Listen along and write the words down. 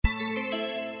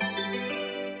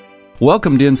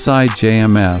Welcome to Inside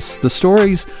JMS, the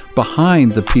stories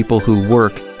behind the people who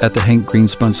work at the Hank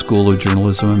Greenspun School of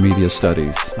Journalism and Media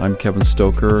Studies. I'm Kevin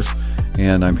Stoker,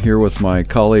 and I'm here with my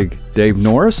colleague Dave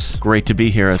Norris. Great to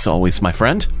be here as always, my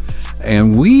friend.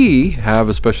 And we have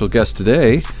a special guest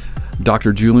today,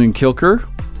 Dr. Julian Kilker,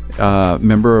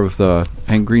 member of the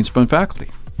Hank Greenspun faculty.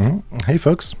 Hey,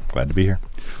 folks. Glad to be here.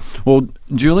 Well,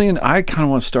 Julian, I kind of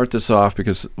want to start this off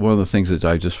because one of the things that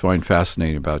I just find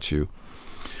fascinating about you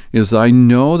is I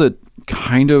know that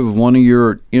kind of one of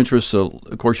your interests,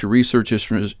 of course, your research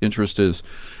interest is,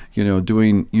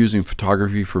 using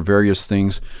photography for various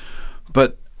things.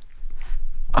 But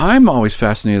I'm always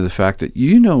fascinated with the fact that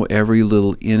you know every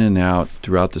little in and out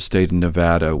throughout the state of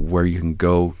Nevada where you can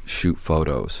go shoot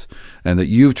photos, and that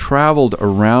you've traveled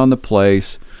around the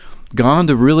place, gone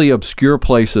to really obscure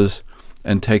places,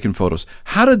 and taken photos.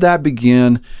 How did that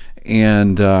begin,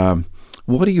 and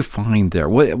what do you find there?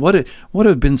 What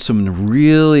have been some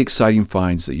really exciting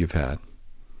finds that you've had?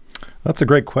 That's a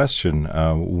great question.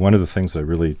 One of the things I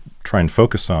really try and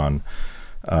focus on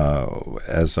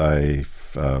as I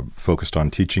focused on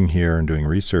teaching here and doing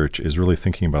research is really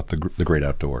thinking about the great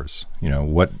outdoors.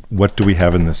 What do we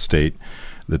have in this state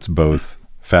that's both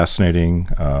fascinating,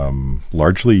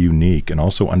 largely unique, and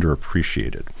also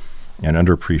underappreciated? And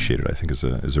underappreciated, I think, is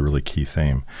a really key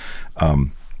theme.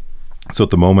 So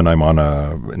at the moment, I'm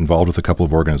involved with a couple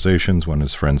of organizations. One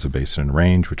is Friends of Basin and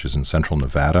Range, which is in central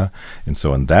Nevada. And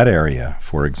so in that area,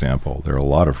 for example, there are a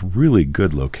lot of really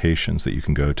good locations that you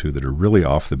can go to that are really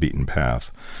off the beaten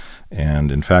path.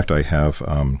 And in fact, I have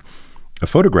a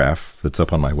photograph that's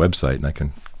up on my website, and I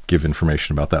can give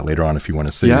information about that later on if you want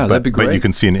to see. Yeah, that'd be great. But you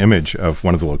can see an image of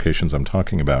one of the locations I'm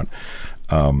talking about,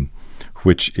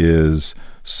 which is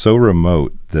so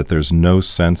remote that there's no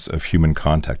sense of human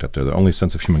contact up there. The only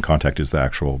sense of human contact is the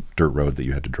actual dirt road that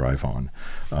you had to drive on.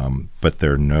 But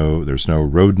there's no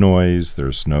road noise,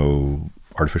 there's no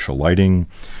artificial lighting,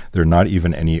 there are not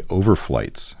even any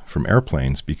overflights from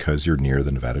airplanes because you're near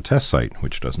the Nevada test site,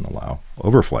 which doesn't allow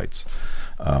overflights.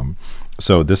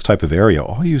 So this type of area,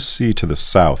 all you see to the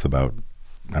south, about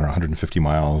 150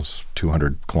 miles,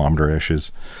 200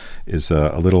 kilometer-ish, is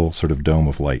a little sort of dome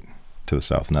of light to the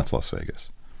south, and that's Las Vegas.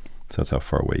 So that's how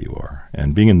far away you are.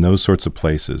 And being in those sorts of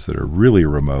places that are really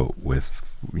remote with,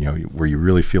 where you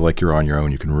really feel like you're on your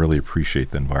own, you can really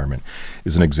appreciate the environment,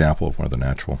 is an example of one of the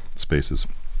natural spaces.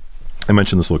 I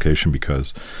mentioned this location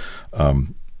because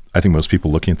I think most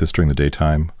people looking at this during the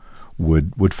daytime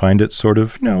would find it sort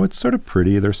of, it's sort of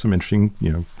pretty. There's some interesting,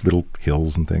 little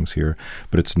hills and things here,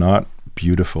 but it's not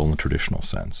beautiful in the traditional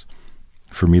sense.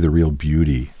 For me, the real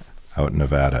beauty out in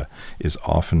Nevada is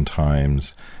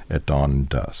oftentimes at dawn and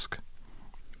dusk,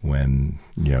 when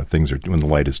when the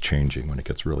light is changing, when it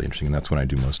gets really interesting, and that's when I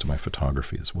do most of my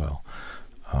photography as well.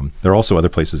 There are also other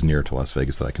places near to Las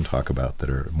Vegas that I can talk about that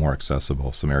are more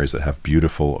accessible. Some areas that have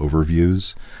beautiful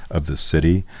overviews of the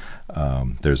city.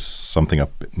 There's something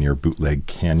up near Bootleg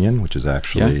Canyon, which is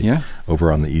actually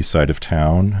over on the east side of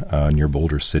town, near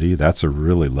Boulder City. That's a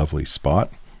really lovely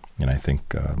spot. And I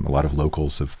think a lot of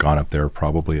locals have gone up there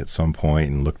probably at some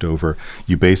point and looked over.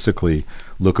 You basically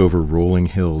look over rolling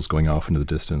hills going off into the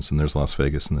distance, and there's Las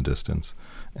Vegas in the distance.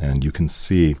 And you can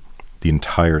see the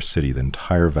entire city, the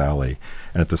entire valley.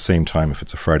 And at the same time, if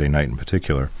it's a Friday night in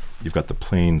particular, you've got the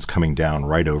planes coming down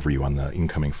right over you on the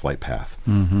incoming flight path.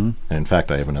 Mm-hmm. And in fact,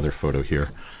 I have another photo here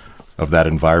of that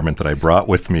environment that I brought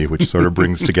with me, which sort of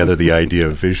brings together the idea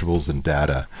of visuals and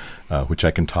data, which I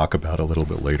can talk about a little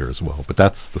bit later as well. But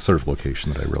that's the sort of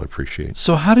location that I really appreciate.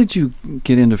 So how did you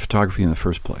get into photography in the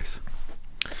first place?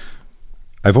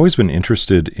 I've always been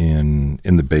interested in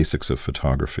the basics of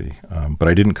photography, but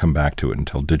I didn't come back to it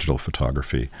until digital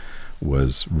photography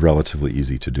was relatively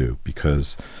easy to do,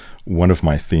 because one of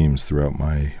my themes throughout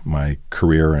my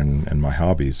career and my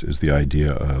hobbies is the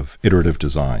idea of iterative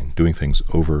design, doing things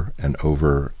over and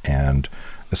over and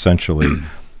essentially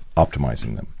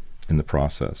optimizing them in the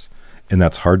process. And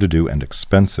that's hard to do and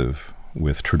expensive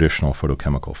with traditional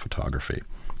photochemical photography.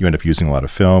 You end up using a lot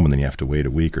of film, and then you have to wait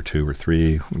a week or two or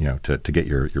three, to get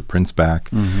your prints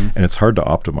back. Mm-hmm. And it's hard to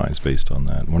optimize based on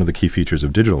that. One of the key features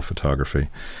of digital photography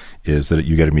is that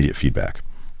you get immediate feedback.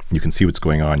 You can see what's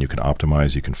going on, you can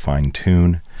optimize, you can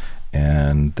fine-tune,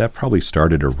 and that probably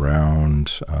started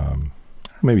around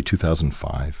maybe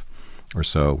 2005 or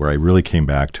so, where I really came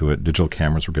back to it. Digital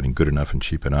cameras were getting good enough and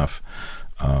cheap enough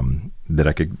that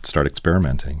I could start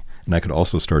experimenting, and I could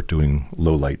also start doing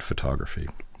low-light photography.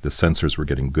 The sensors were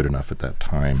getting good enough at that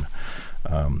time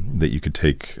that you could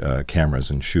take cameras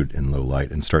and shoot in low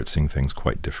light and start seeing things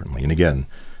quite differently. And again,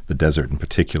 the desert in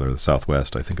particular, the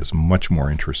Southwest, I think is much more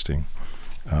interesting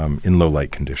in low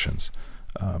light conditions.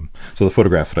 So the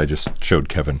photograph that I just showed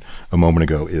Kevin a moment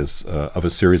ago is of a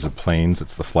series of planes.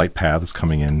 It's the flight paths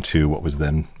coming into what was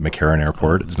then McCarran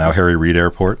Airport. It's now Harry Reid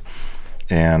Airport.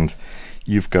 And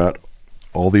you've got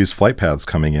all these flight paths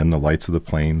coming in, the lights of the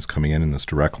planes coming in this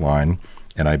direct line.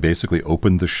 And I basically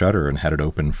opened the shutter and had it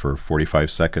open for 45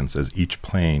 seconds as each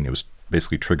plane, it was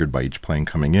basically triggered by each plane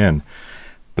coming in.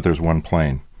 But there's one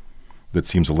plane that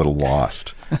seems a little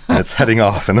lost, and it's heading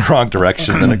off in the wrong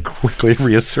direction. Then it quickly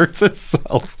reasserts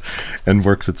itself and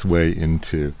works its way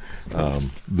into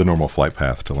the normal flight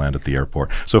path to land at the airport.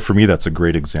 So for me, that's a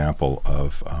great example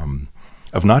of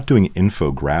not doing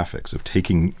infographics, of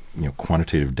taking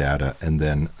quantitative data and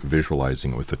then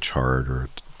visualizing it with a chart or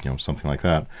something like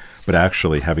that, but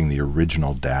actually having the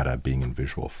original data being in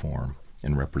visual form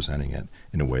and representing it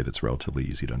in a way that's relatively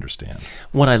easy to understand.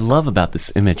 What I love about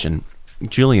this image, and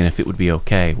Julian, if it would be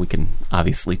okay, we can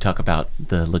obviously talk about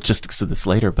the logistics of this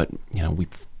later, but we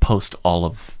post all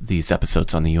of these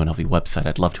episodes on the UNLV website.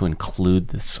 I'd love to include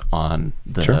this on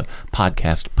the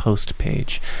podcast post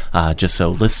page, just so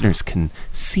listeners can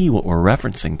see what we're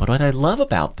referencing. But what I love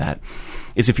about that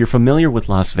is, if you're familiar with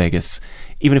Las Vegas,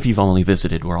 even if you've only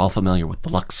visited, we're all familiar with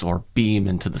the Luxor beam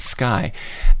into the sky.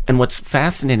 And what's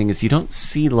fascinating is you don't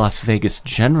see Las Vegas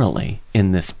generally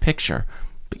in this picture,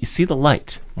 but you see the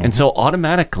light. Mm-hmm. And so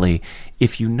automatically,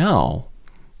 if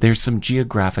there's some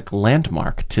geographic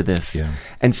landmark to this. Yeah.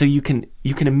 And so you can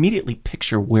immediately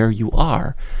picture where you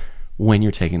are when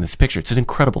you're taking this picture. It's an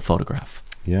incredible photograph.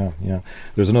 Yeah.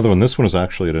 There's another one. This one is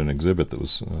actually at an exhibit that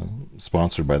was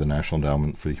sponsored by the National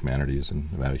Endowment for the Humanities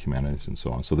and Nevada Humanities and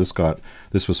so on. So this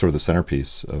was sort of the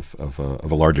centerpiece of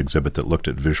a large exhibit that looked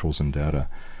at visuals and data.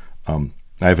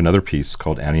 I have another piece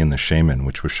called Annie and the Shaman,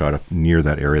 which was shot up near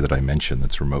that area that I mentioned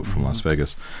that's remote from Las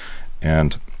Vegas.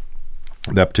 And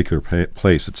that particular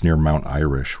place, it's near Mount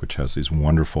Irish, which has these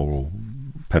wonderful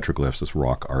petroglyphs, this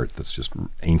rock art that's just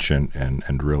ancient,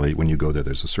 and really, when you go there,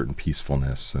 there's a certain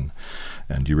peacefulness,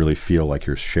 and you really feel like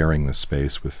you're sharing this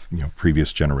space with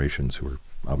previous generations who are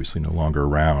obviously no longer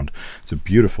around. It's a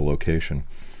beautiful location.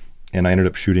 And I ended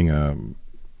up shooting a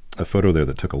photo there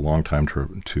that took a long time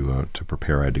to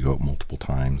prepare. I had to go up multiple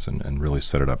times and really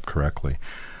set it up correctly.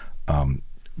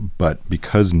 But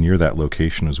because near that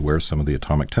location is where some of the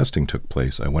atomic testing took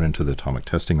place, I went into the atomic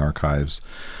testing archives,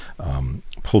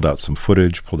 pulled out some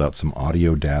footage, pulled out some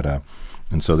audio data.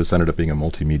 And so this ended up being a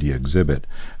multimedia exhibit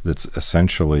that's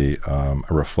essentially a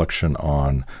reflection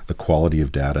on the quality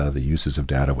of data, the uses of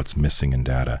data, what's missing in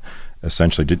data.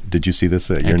 Essentially, did you see this?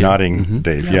 You're nodding,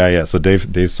 Dave. Yeah. So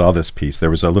Dave saw this piece.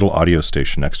 There was a little audio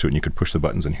station next to it, and you could push the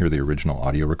buttons and hear the original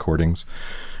audio recordings.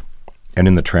 And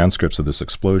in the transcripts of this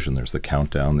explosion, there's the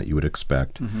countdown that you would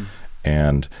expect. Mm-hmm.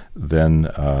 And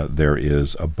then there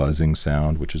is a buzzing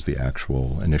sound, which is the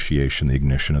actual initiation, the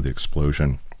ignition of the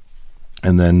explosion.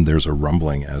 And then there's a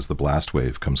rumbling as the blast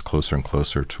wave comes closer and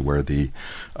closer to where the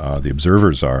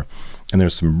observers are. And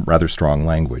there's some rather strong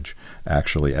language,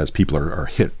 actually, as people are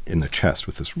hit in the chest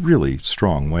with this really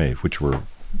strong wave, which were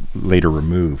later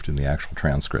removed in the actual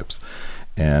transcripts.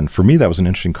 And for me, that was an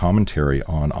interesting commentary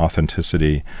on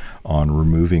authenticity, on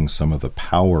removing some of the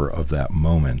power of that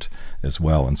moment as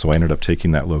well. And so I ended up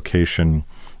taking that location.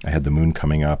 I had the moon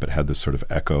coming up. It had this sort of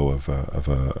echo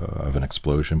of an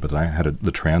explosion, but I had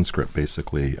the transcript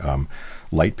basically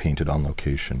light painted on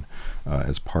location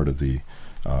as part of the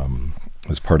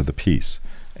piece.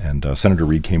 And Senator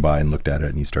Reid came by and looked at it,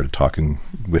 and he started talking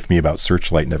with me about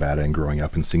Searchlight, Nevada, and growing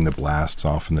up and seeing the blasts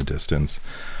off in the distance.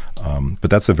 But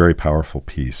that's a very powerful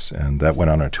piece, and that went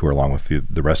on a tour along with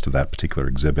the rest of that particular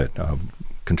exhibit,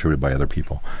 contributed by other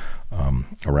people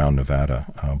around Nevada.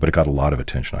 But it got a lot of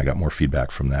attention. I got more feedback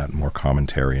from that, more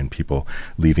commentary, and people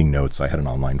leaving notes. I had an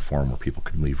online forum where people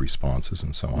could leave responses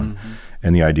and so on. Mm-hmm.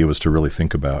 And the idea was to really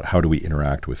think about, how do we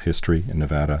interact with history in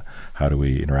Nevada? How do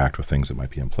we interact with things that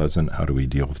might be unpleasant? How do we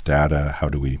deal with data? How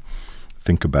do we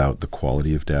think about the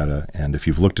quality of data? And if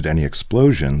you've looked at any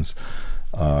explosions,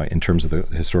 in terms of the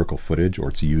historical footage, or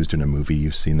it's used in a movie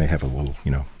you've seen, they have a little,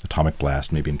 atomic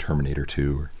blast, maybe in Terminator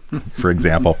 2, or, for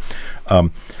example.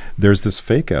 There's this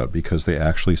fake out because they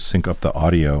actually sync up the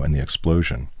audio and the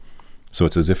explosion. So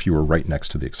it's as if you were right next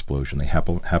to the explosion. They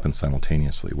happen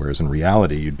simultaneously, whereas in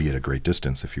reality, you'd be at a great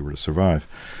distance if you were to survive.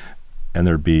 And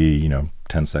there'd be,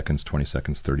 10 seconds, 20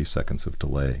 seconds, 30 seconds of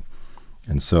delay.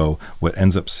 And so what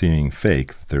ends up seeming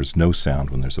fake, that there's no sound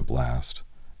when there's a blast,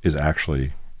 is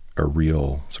actually a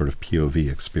real sort of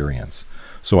POV experience.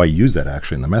 So I use that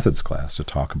actually in the methods class to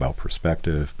talk about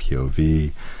perspective,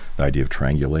 POV, the idea of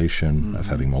triangulation, of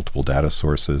having multiple data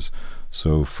sources.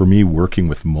 So for me, working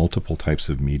with multiple types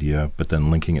of media, but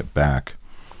then linking it back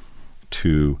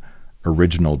to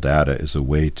original data is a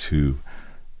way to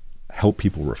help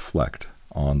people reflect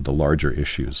on the larger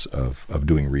issues of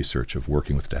doing research, of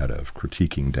working with data, of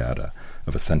critiquing data,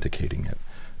 of authenticating it,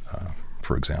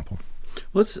 for example.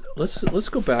 Let's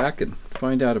go back and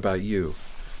find out about you.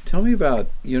 Tell me about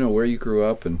where you grew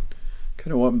up and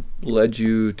kind of what led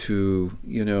you to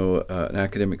an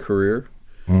academic career.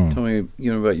 Tell me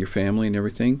about your family and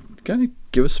everything. Kind of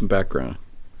give us some background.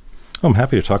 I'm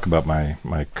happy to talk about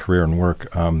my career and work.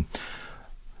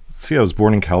 I was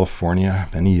born in California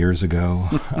many years ago,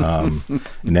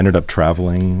 and ended up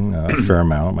traveling a fair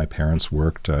amount. My parents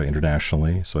worked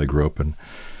internationally, so I grew up in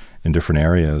different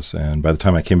areas. And by the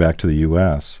time I came back to the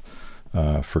U.S.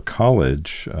 For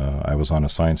college, I was on a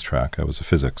science track. I was a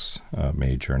physics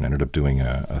major, and ended up doing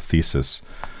a thesis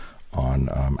on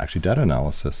actually data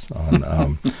analysis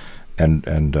on, and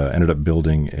ended up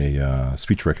building a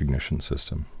speech recognition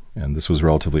system. And this was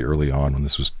relatively early on when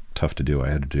this was tough to do. I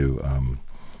had to do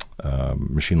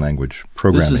machine language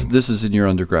programming. This is in your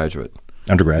undergraduate.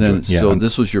 Undergraduate, yeah. So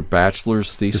this was your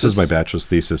bachelor's thesis? This is my bachelor's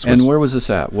thesis. And where was this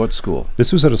at? What school?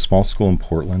 This was at a small school in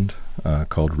Portland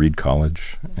called Reed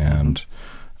College. And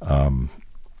I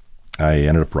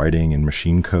ended up writing in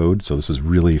machine code. So this is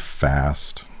really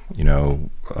fast,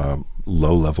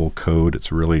 low-level code.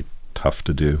 It's really tough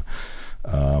to do.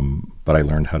 But I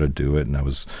learned how to do it, and I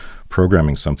was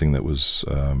programming something that was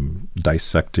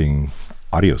dissecting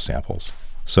audio samples.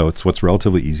 So it's what's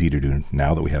relatively easy to do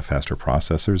now that we have faster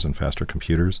processors and faster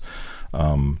computers.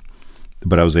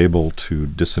 But I was able to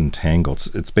disentangle.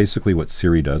 It's basically what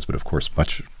Siri does, but of course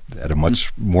at a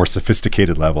much more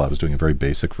sophisticated level. I was doing a very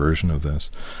basic version of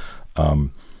this.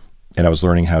 And I was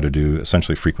learning how to do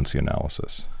essentially frequency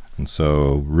analysis. And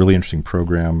so really interesting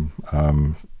program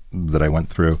that I went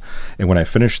through. And when I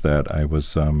finished that, I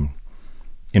was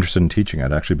interested in teaching.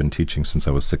 I'd actually been teaching since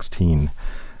I was 16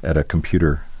 at a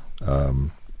computer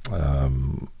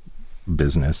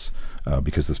business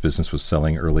because this business was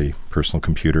selling early personal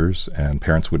computers, and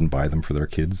parents wouldn't buy them for their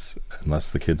kids unless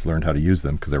the kids learned how to use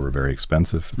them because they were very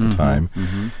expensive at the time.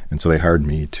 And so they hired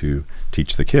me to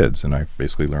teach the kids, and I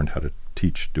basically learned how to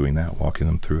teach doing that, walking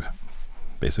them through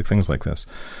basic things like this.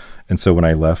 And so when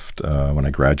I left, when I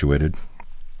graduated,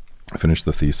 I finished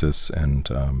the thesis, and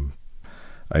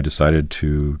I decided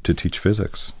to teach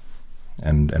physics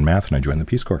and math, and I joined the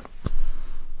Peace Corps.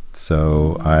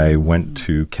 So I went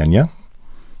to Kenya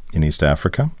in East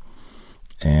Africa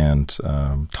and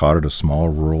taught at a small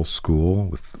rural school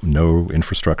with no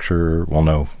infrastructure,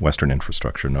 no Western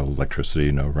infrastructure, no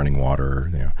electricity, no running water,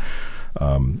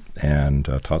 and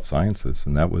taught sciences.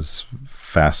 And that was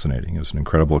fascinating. It was an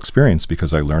incredible experience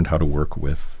because I learned how to work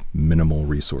with minimal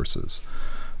resources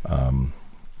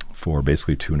for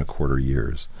basically 2.25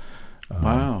 years.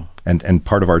 Wow. And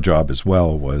part of our job as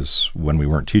well was, when we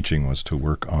weren't teaching, was to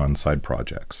work on side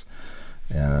projects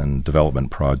and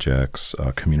development projects,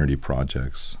 community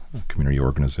projects, community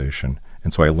organization.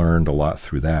 And so I learned a lot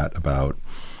through that about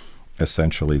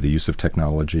essentially the use of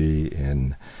technology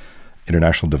in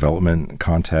international development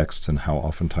contexts, and how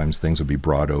oftentimes things would be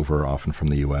brought over, often from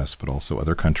the U.S., but also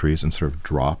other countries, and sort of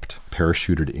dropped,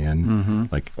 parachuted in,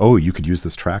 like, oh, you could use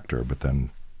this tractor, but then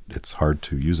it's hard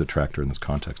to use a tractor in this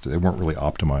context. They weren't really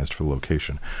optimized for the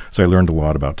location. So I learned a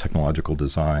lot about technological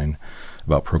design,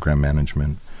 about program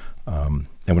management.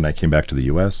 And when I came back to the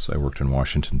U.S., I worked in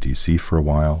Washington, D.C. for a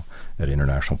while at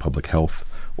International Public Health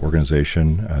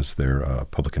Organization as their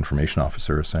public information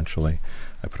officer, essentially.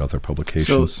 I put out their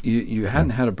publications. So you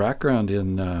hadn't had a background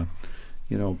in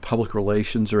public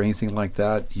relations or anything like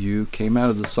that. You came out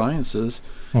of the sciences,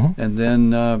 and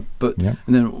then and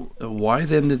then why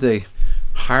then did they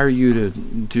hire you to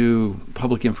do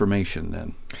public information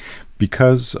then?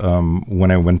 Because when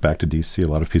I went back to D.C., a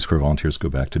lot of Peace Corps volunteers go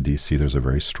back to D.C. There's a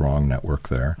very strong network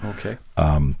there. Okay.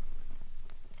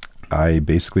 I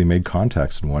basically made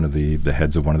contacts, and one of the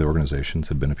heads of one of the organizations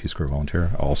had been a Peace Corps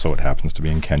volunteer. Also, it happens to be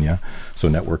in Kenya, so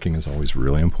networking is always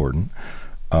really important.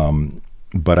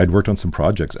 But I'd worked on some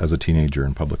projects as a teenager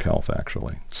in public health,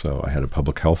 actually. So I had a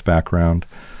public health background.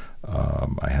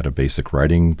 I had a basic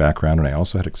writing background, and I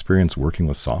also had experience working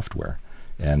with software.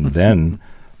 And then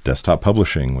desktop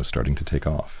publishing was starting to take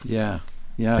off. Yeah.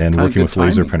 And working with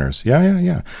laser printers.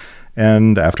 Yeah.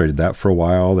 And after I did that for a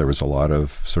while, there was a lot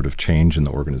of sort of change in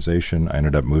the organization. I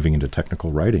ended up moving into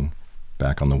technical writing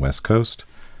back on the West Coast,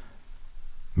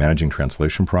 managing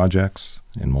translation projects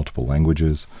in multiple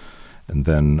languages. And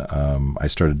then I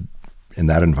started in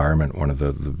that environment, one of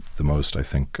the most, I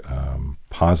think,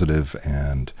 positive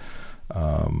and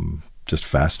just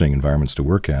fascinating environments to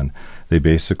work in. They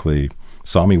basically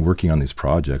saw me working on these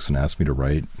projects and asked me to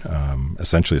write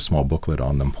essentially a small booklet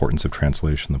on the importance of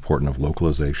translation, the importance of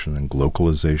localization and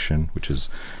glocalization, which is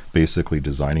basically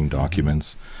designing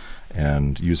documents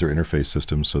and user interface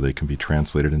systems so they can be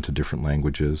translated into different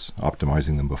languages,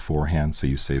 optimizing them beforehand so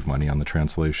you save money on the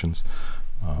translations.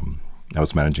 I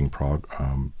was managing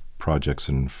projects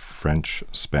in French,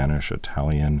 Spanish,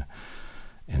 Italian,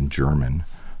 and German.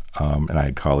 And I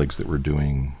had colleagues that were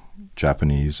doing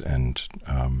Japanese and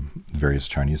various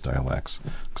Chinese dialects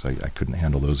because I couldn't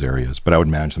handle those areas. But I would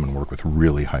manage them and work with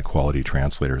really high-quality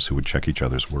translators who would check each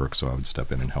other's work, so I would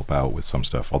step in and help out with some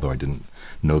stuff. Although I didn't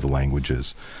know the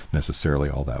languages necessarily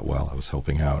all that well, I was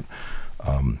helping out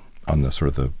on the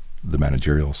sort of the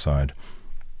managerial side.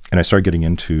 And I started getting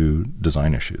into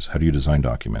design issues. How do you design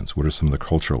documents? What are some of the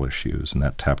cultural issues? And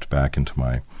that tapped back into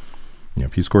my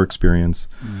Peace Corps experience.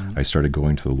 I started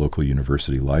going to the local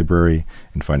university library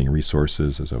and finding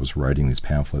resources as I was writing these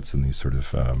pamphlets and these sort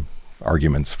of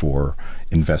arguments for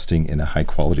investing in a high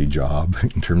quality job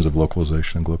in terms of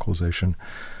localization and globalization.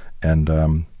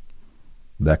 And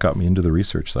that got me into the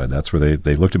research side. That's where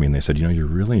they looked at me and they said, you're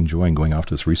really enjoying going off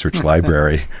to this research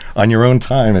library on your own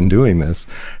time and doing this.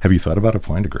 Have you thought about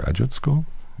applying to graduate school?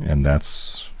 And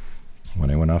that's when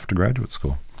I went off to graduate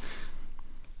school.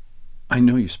 I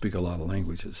know you speak a lot of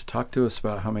languages. Talk to us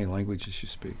about how many languages you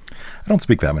speak. I don't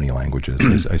speak that many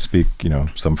languages. I speak,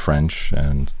 some French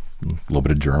and a little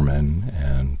bit of German,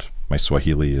 and my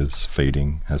Swahili has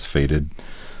faded,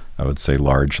 I would say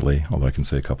largely, although I can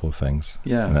say a couple of things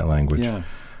in that language. Yeah.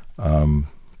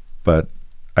 But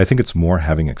I think it's more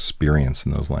having experience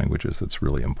in those languages that's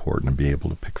really important, and be able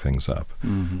to pick things up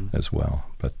as well.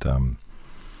 But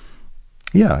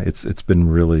it's been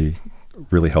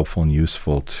really helpful and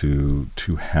useful to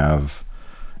have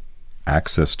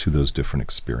access to those different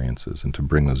experiences and to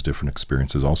bring those different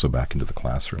experiences also back into the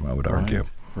classroom, I would argue.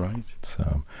 Right.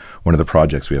 So one of the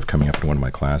projects we have coming up in one of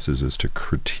my classes is to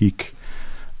critique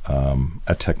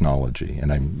a technology,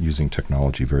 and I'm using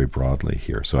technology very broadly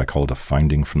here. So I call it a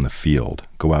finding from the field.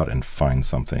 Go out and find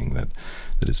something that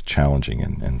is challenging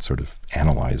and sort of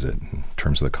analyze it in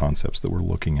terms of the concepts that we're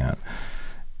looking at.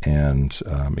 And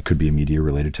it could be a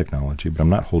media-related technology, but I'm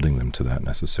not holding them to that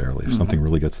necessarily. If something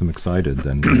really gets them excited,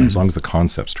 then as long as the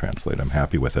concepts translate, I'm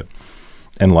happy with it.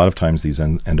 And a lot of times these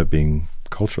end up being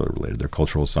culturally related. They're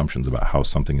cultural assumptions about how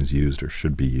something is used or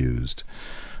should be used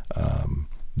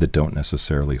that don't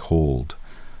necessarily hold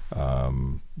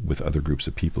with other groups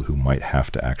of people who might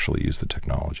have to actually use the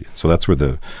technology. So that's where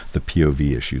the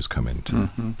POV issues come into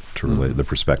to relate. The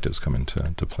perspectives come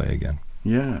into play again.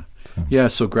 Yeah.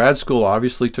 So grad school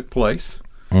obviously took place.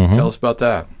 Tell us about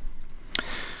that.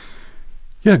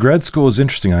 Yeah, grad school is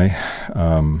interesting.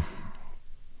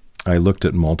 I looked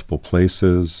at multiple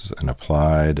places and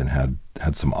applied and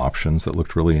had some options that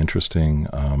looked really interesting.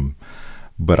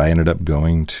 But I ended up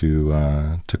going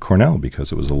to Cornell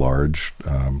because it was a large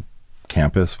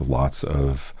campus with lots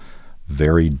of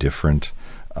very different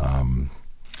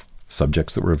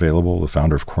subjects that were available. The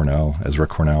founder of Cornell, Ezra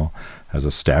Cornell, has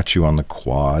a statue on the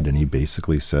quad, and he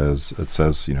basically says,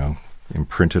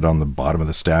 imprinted on the bottom of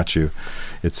the statue,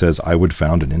 it says, "I would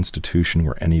found an institution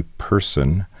where any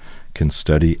person can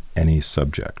study any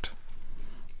subject."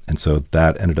 And so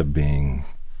that ended up being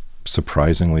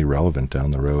surprisingly relevant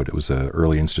down the road. It was an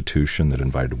early institution that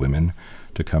invited women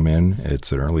to come in.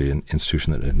 It's an early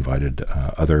institution that invited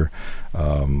other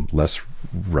less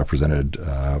represented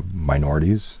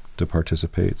minorities to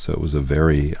participate. So it was a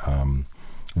very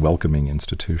welcoming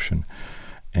institution.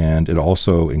 And it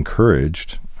also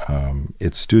encouraged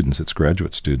its students, its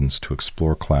graduate students, to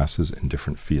explore classes in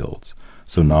different fields.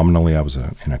 So nominally I was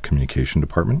in a communication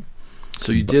department.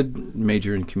 So you did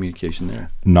major in communication there?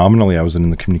 Nominally I was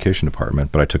in the communication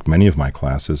department, but I took many of my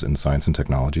classes in science and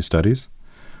technology studies.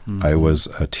 I was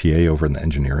a TA over in the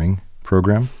engineering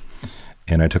program,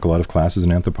 and I took a lot of classes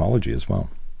in anthropology as well,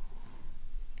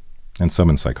 and some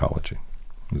in psychology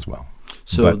as well.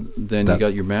 So then you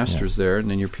got your master's there, and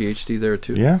then your PhD there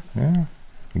too? Yeah,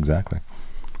 exactly.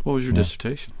 What was your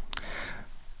dissertation?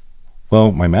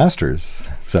 Well, my master's,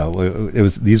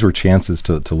 these were chances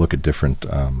to look at different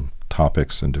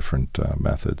topics and different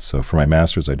methods. So for my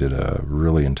master's, I did a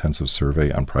really intensive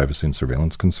survey on privacy and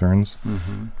surveillance concerns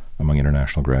among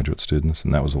international graduate students,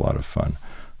 and that was a lot of fun.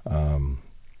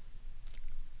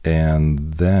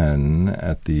 And then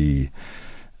at the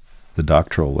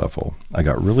doctoral level, I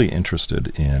got really interested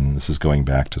in, this is going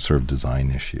back to sort of design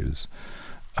issues,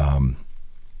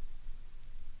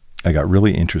 I got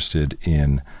really interested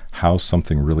in how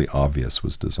something really obvious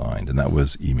was designed, and that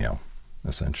was email,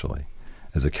 essentially,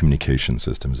 as a communication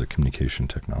system, as a communication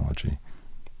technology.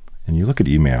 And you look at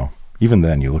email, even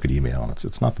then you look at email and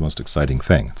it's not the most exciting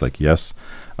thing. It's like, yes,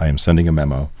 I am sending a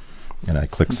memo, and I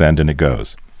click send and it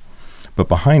goes. But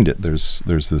behind it, there's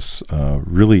this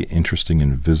really interesting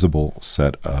invisible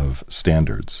set of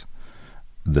standards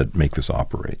that make this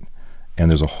operate. And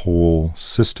there's a whole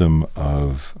system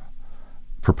of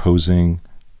proposing,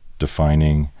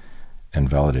 defining, and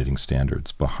validating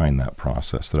standards behind that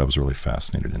process that I was really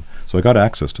fascinated in. So I got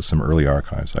access to some early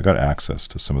archives. I got access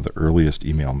to some of the earliest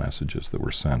email messages that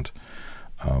were sent,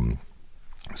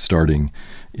 starting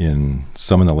in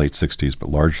some in the late 60s, but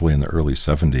largely in the early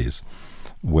 70s,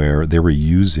 where they were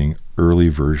using early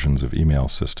versions of email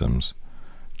systems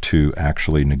to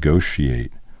actually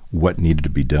negotiate what needed to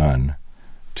be done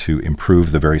to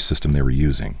improve the very system they were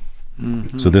using.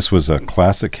 Mm-hmm. So this was a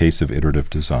classic case of iterative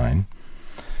design,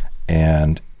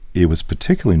 and it was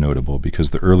particularly notable because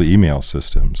the early email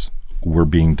systems were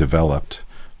being developed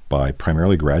by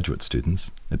primarily graduate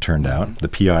students. It turned out the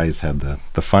PIs had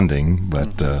the funding,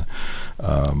 but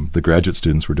the graduate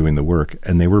students were doing the work,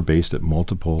 and they were based at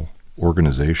multiple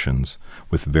organizations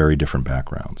with very different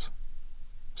backgrounds.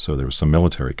 So there was some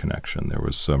military connection, there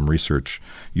was some research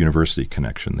university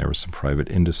connection, there was some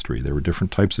private industry, there were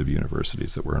different types of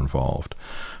universities that were involved.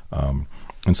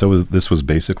 And so this was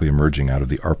basically emerging out of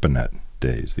the ARPANET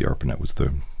days. The ARPANET was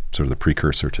the sort of the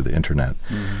precursor to the internet.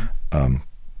 Mm-hmm.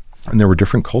 And there were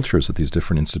different cultures at these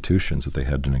different institutions that they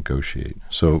had to negotiate.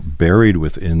 So buried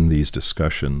within these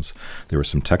discussions, there were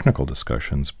some technical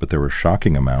discussions, but there were a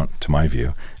shocking amount, to my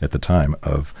view, at the time,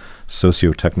 of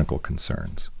socio-technical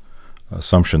concerns,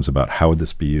 assumptions about how would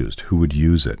this be used, who would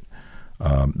use it,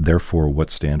 therefore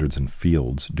what standards and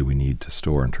fields do we need to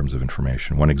store in terms of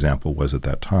information. One example was at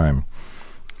that time,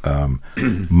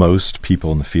 most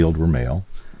people in the field were male,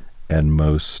 and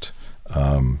most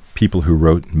people who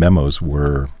wrote memos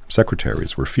were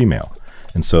secretaries, were female.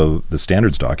 And so the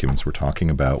standards documents were talking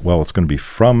about, well, it's going to be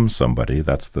from somebody,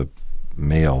 that's the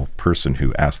male person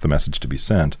who asked the message to be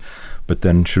sent, but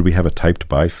then should we have a typed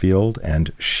by field,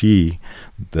 and she,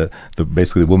 the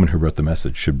basically the woman who wrote the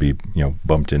message, should be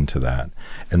bumped into that.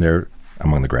 And there,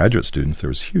 among the graduate students, there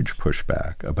was huge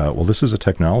pushback about, well, this is a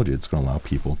technology that's going to allow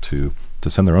people to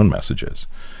send their own messages.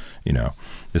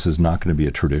 This is not going to be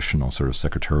a traditional sort of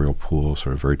secretarial pool,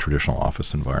 sort of very traditional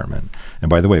office environment. And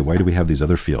by the way, why do we have these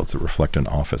other fields that reflect an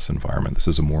office environment? This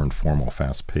is a more informal,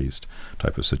 fast-paced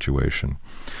type of situation.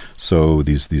 So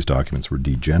these documents were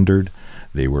degendered,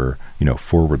 they were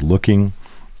forward-looking,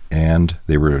 and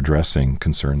they were addressing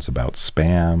concerns about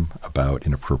spam, about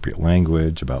inappropriate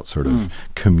language, about sort of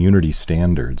community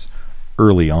standards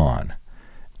early on.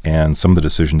 And some of the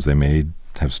decisions they made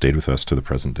have stayed with us to the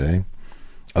present day.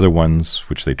 Other ones,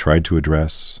 which they tried to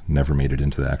address, never made it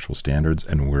into the actual standards,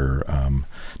 and we're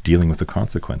dealing with the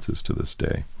consequences to this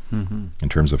day in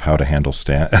terms of how to handle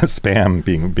spam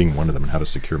being one of them, and how to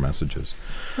secure messages.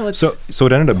 Well, so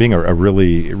it ended up being a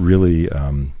really, really,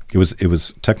 it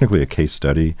was technically a case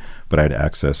study, but I had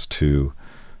access to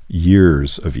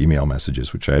years of email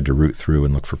messages, which I had to root through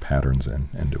and look for patterns in,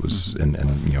 and it was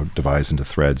and devise into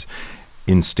threads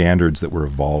in standards that were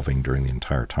evolving during the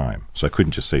entire time. So I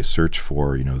couldn't just say search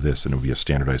for this and it would be a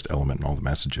standardized element in all the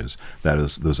messages. That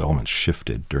is, those elements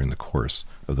shifted during the course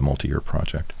of the multi-year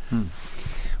project.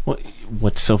 Well,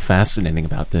 what's so fascinating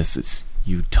about this is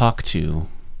you talk to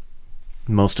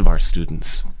most of our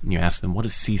students and you ask them, what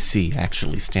does CC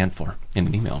actually stand for in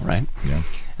an email, right? Yeah.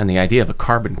 And the idea of a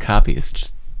carbon copy is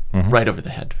just right over the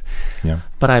head. Yeah.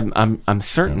 But I'm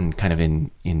certain kind of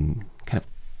in kind of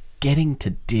getting to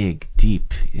dig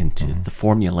deep into the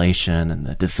formulation and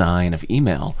the design of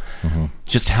email,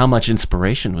 just how much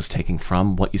inspiration was taken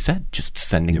from what you said, just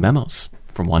sending memos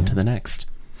from one to the next.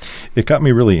 It got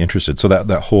me really interested. So that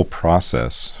whole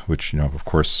process, which, of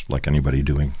course, like anybody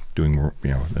doing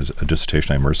as a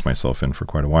dissertation I immersed myself in for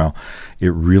quite a while, it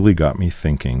really got me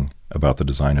thinking about the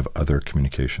design of other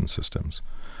communication systems.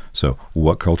 So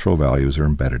what cultural values are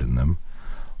embedded in them?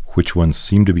 Which ones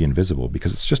seem to be invisible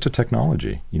because it's just a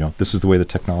technology. This is the way the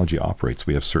technology operates.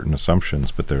 We have certain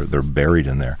assumptions, but they're buried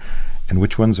in there. And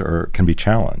which ones can be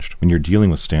challenged? When you're dealing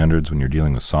with standards, when you're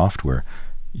dealing with software,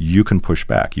 you can push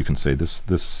back. You can say this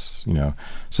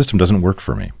system doesn't work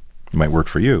for me. It might work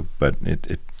for you, but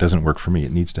it doesn't work for me.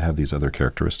 It needs to have these other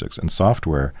characteristics. And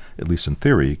software, at least in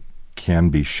theory, can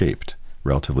be shaped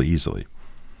relatively easily.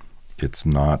 It's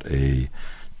not a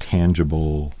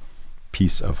tangible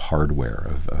piece of hardware,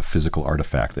 of a physical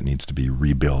artifact that needs to be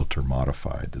rebuilt or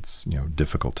modified. That's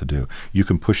difficult to do. You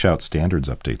can push out standards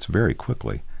updates very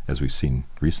quickly, as we've seen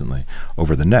recently,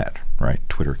 over the net, right?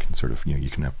 Twitter can sort of, you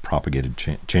can have propagated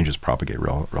changes propagate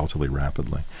relatively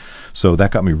rapidly. So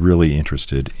that got me really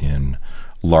interested in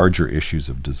larger issues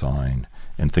of design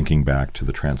and thinking back to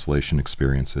the translation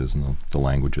experiences and the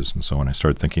languages and so on, I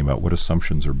started thinking about what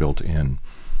assumptions are built in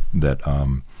that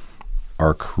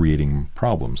are creating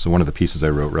problems. So one of the pieces I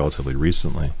wrote relatively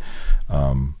recently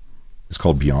is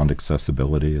called Beyond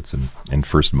Accessibility. It's in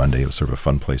First Monday. It was sort of a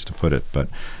fun place to put it, but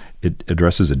it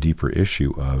addresses a deeper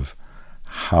issue of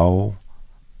how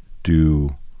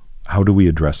do we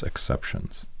address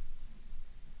exceptions.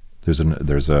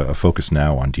 There's a focus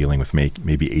now on dealing with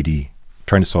maybe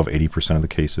trying to solve 80% of the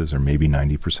cases, or maybe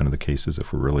 90% of the cases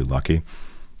if we're really lucky.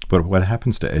 But what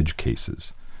happens to edge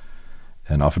cases?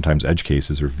 And oftentimes edge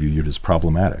cases are viewed as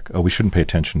problematic. Oh, we shouldn't pay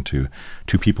attention to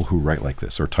people who write like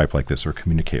this, or type like this, or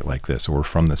communicate like this, or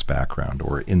from this background,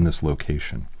 or in this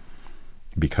location,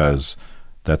 because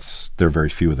there are very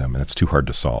few of them, and it's too hard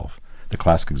to solve. The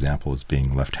classic example is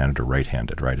being left-handed or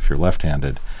right-handed, right? If you're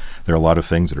left-handed, there are a lot of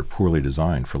things that are poorly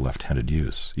designed for left-handed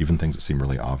use, even things that seem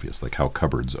really obvious, like how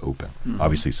cupboards open.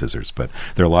 Obviously scissors, but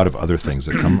there are a lot of other things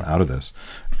that come out of this.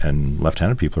 And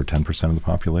left-handed people are 10% of the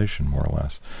population, more or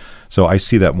less. So I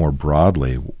see that more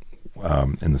broadly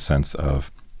in the sense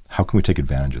of how can we take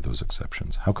advantage of those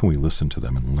exceptions? How can we listen to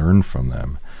them and learn from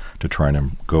them to try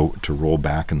and roll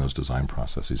back in those design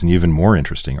processes? And even more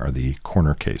interesting are the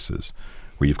corner cases,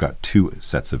 where you've got two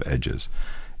sets of edges.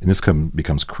 And this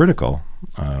becomes critical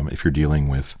if you're dealing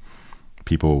with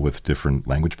people with different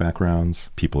language backgrounds,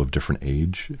 people of different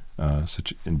age,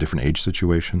 in different age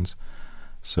situations.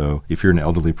 So if you're an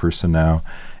elderly person now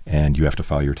and you have to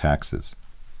file your taxes,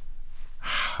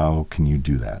 how can you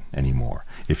do that anymore?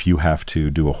 If you have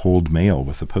to do a hold mail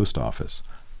with the post office,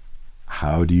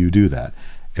 how do you do that?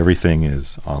 Everything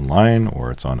is online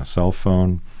or it's on a cell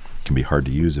phone. It can be hard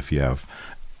to use if you have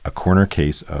a corner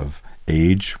case of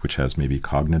age, which has maybe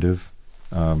cognitive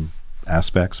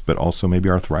aspects, but also maybe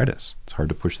arthritis. It's hard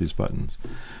to push these buttons.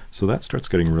 So that starts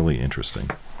getting really interesting.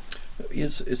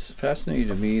 It's fascinating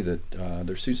to me that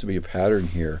there seems to be a pattern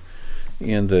here,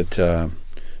 in that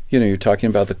you're talking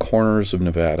about the corners of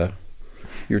Nevada,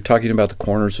 you're talking about the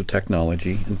corners of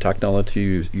technology and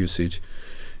technology usage.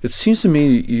 It seems to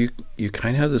me you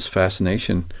kind of have this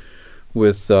fascination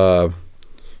with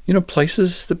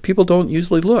places that people don't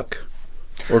usually look,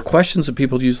 or questions that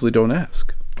people usually don't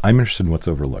ask. I'm interested in what's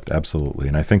overlooked, absolutely.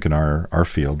 And I think in our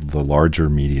field, the larger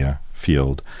media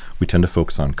field, we tend to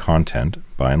focus on content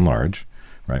by and large,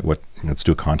 right? Let's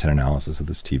do a content analysis of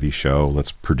this TV show,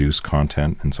 let's produce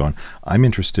content and so on. I'm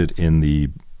interested in the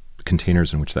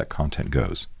containers in which that content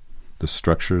goes, the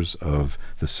structures of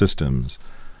the systems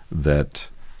that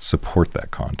support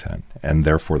that content, and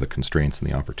therefore the constraints and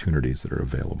the opportunities that are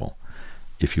available,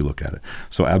 if you look at it.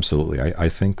 So absolutely, I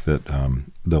think that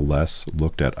the less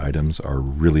looked at items are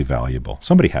really valuable.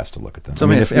 Somebody has to look at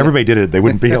them. If everybody did it, they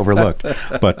wouldn't be overlooked.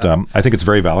 But I think it's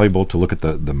very valuable to look at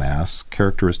the mass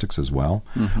characteristics as well.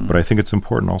 Mm-hmm. But I think it's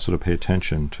important also to pay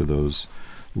attention to those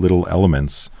little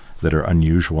elements that are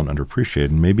unusual and underappreciated,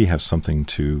 and maybe have something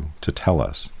to tell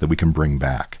us that we can bring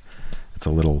back. It's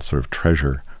a little sort of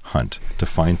treasure hunt to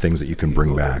find things that you can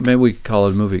bring back. Maybe we could call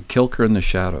it a movie, Kilker in the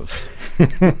Shadows.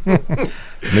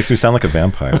 It makes me sound like a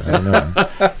vampire. I don't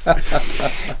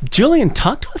know. Julian,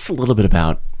 talk to us a little bit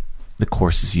about the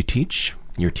courses you teach.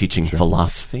 You're teaching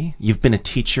philosophy. You've been a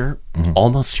teacher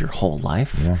almost your whole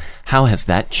life. Yeah. How has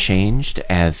that changed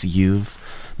as you've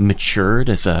matured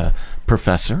as a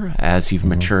professor, as you've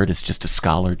matured as just a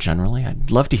scholar generally?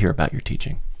 I'd love to hear about your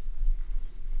teaching.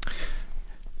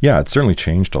 Yeah, it's certainly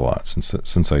changed a lot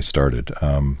since I started.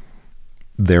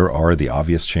 There are the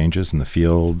obvious changes in the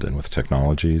field and with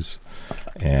technologies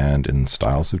and in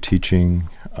styles of teaching.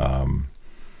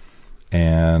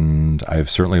 And I've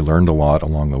certainly learned a lot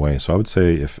along the way. So I would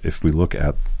say if we look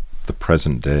at the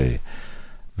present day,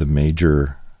 the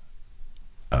major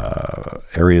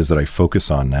areas that I focus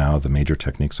on now, the major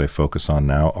techniques I focus on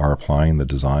now, are applying the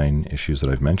design issues that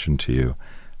I've mentioned to you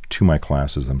to my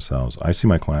classes themselves. I see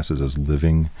my classes as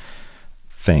living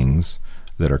things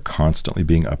that are constantly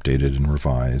being updated and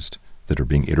revised, that are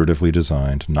being iteratively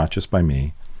designed, not just by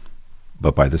me,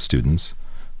 but by the students,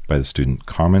 by the student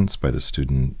comments, by the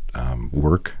student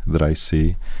work that I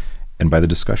see, and by the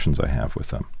discussions I have with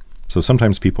them. So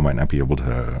sometimes people might not be able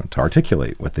to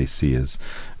articulate what they see as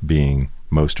being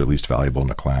most or least valuable in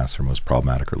a class, or most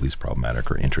problematic or least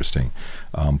problematic or interesting.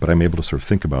 But I'm able to sort of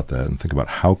think about that and think about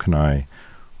how can I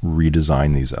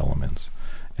redesign these elements.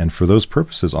 And for those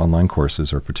purposes, online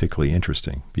courses are particularly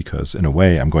interesting because in a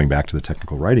way I'm going back to the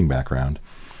technical writing background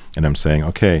and I'm saying,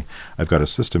 okay, I've got a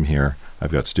system here.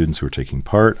 I've got students who are taking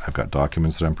part. I've got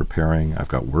documents that I'm preparing. I've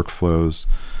got workflows.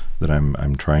 that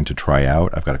I'm trying to try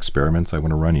out. I've got experiments I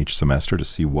want to run each semester to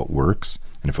see what works.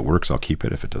 And if it works, I'll keep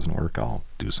it. If it doesn't work, I'll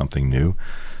do something new.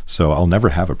 So I'll never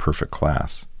have a perfect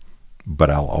class, but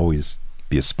I'll always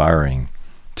be aspiring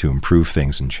to improve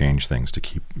things and change things to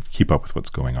keep up with what's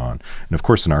going on. And of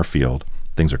course, in our field,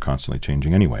 things are constantly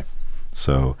changing anyway.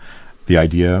 So the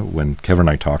idea, when Kevin and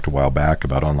I talked a while back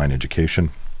about online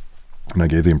education, and I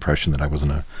gave the impression that I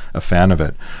wasn't a fan of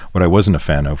it, what I wasn't a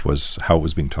fan of was how it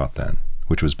was being taught then,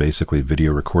 which was basically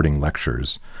video recording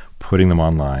lectures, putting them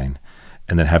online,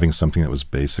 and then having something that was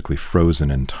basically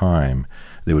frozen in time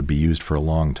that would be used for a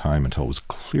long time until it was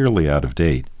clearly out of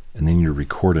date, and then you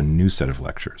record a new set of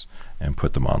lectures and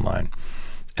put them online.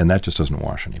 And that just doesn't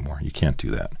wash anymore. You can't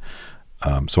do that.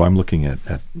 So I'm looking at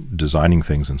designing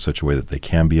things in such a way that they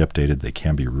can be updated, they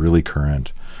can be really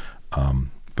current,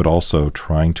 but also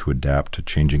trying to adapt to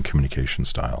changing communication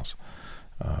styles,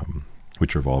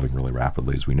 which are evolving really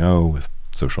rapidly, as we know, with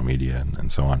social media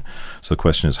and so on. So the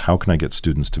question is, how can I get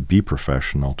students to be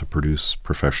professional, to produce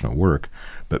professional work,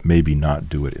 but maybe not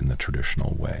do it in the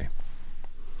traditional way?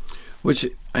 Which,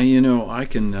 I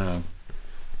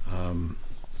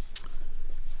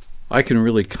can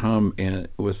really come in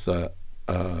with a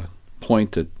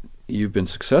point that you've been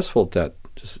successful at that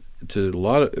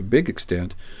to a big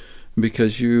extent,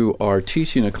 because you are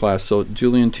teaching a class. So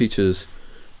Julian teaches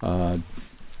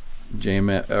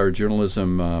JMS, or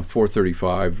Journalism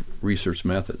 435 research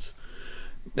methods.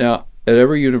 Now, at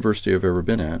every university I've ever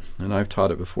been at, and I've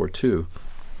taught it before too,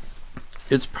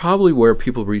 it's probably where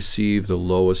people receive the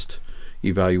lowest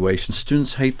evaluation.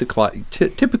 Students hate the class,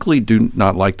 typically do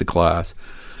not like the class.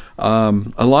 A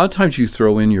lot of times you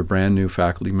throw in your brand new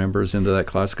faculty members into that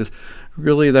class because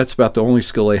really that's about the only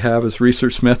skill they have is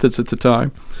research methods at the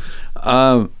time.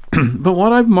 But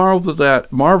what I've marveled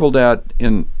at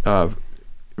in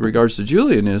regards to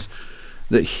Julian is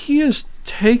that he has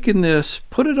taken this,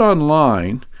 put it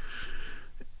online,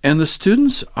 and the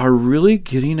students are really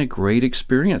getting a great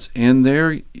experience, and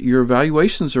your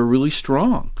evaluations are really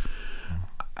strong.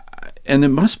 And it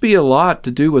must be a lot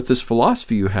to do with this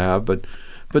philosophy you have, but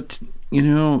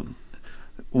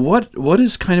what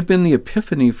has kind of been the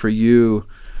epiphany for you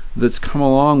that's come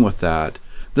along with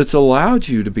that's allowed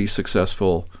you to be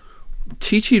successful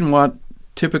teaching what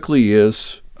typically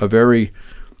is a very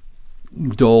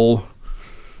dull...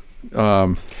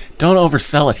 Don't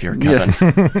oversell it here, Kevin.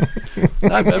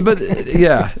 Yeah. But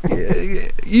yeah,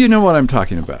 you know what I'm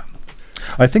talking about.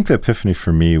 I think the epiphany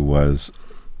for me was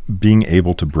being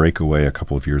able to break away a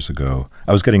couple of years ago.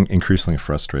 I was getting increasingly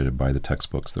frustrated by the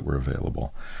textbooks that were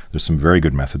available. There's some very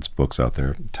good methods books out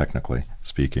there, technically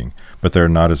speaking, but they're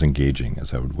not as engaging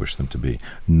as I would wish them to be,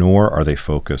 nor are they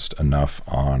focused enough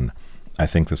on, I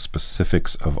think, the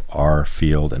specifics of our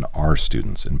field and our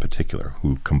students in particular,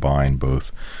 who combine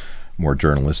both more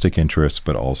journalistic interests,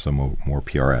 but also more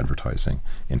PR advertising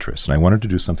interests. And I wanted to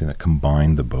do something that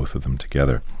combined the both of them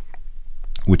together,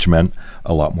 which meant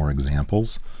a lot more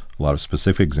examples, a lot of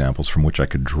specific examples from which I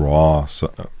could draw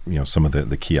some of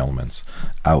the key elements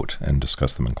out and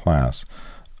discuss them in class.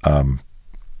 I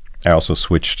also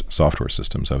switched software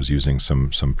systems. I was using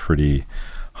some pretty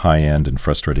high-end and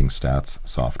frustrating stats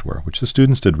software, which the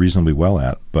students did reasonably well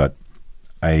at, but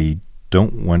I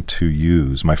don't want to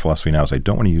use, my philosophy now is I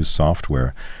don't want to use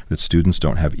software that students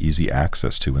don't have easy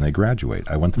access to when they graduate.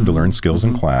 I want them to learn skills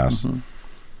in class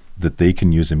that they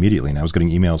can use immediately. And I was getting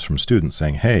emails from students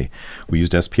saying, hey, we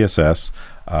used SPSS.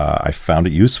 I found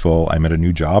it useful. I'm at a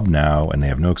new job now, and they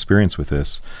have no experience with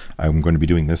this. I'm going to be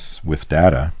doing this with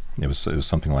data. It was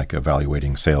something like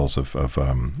evaluating sales of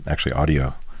actually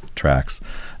audio tracks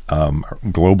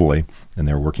globally, and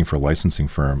they were working for a licensing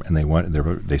firm, and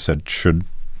they said, should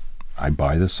I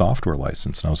buy this software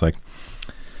license? And I was like,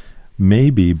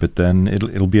 maybe, but then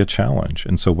it'll be a challenge.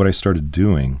 And so what I started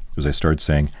doing was I started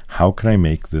saying, how can I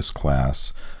make this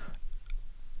class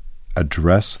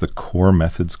address the core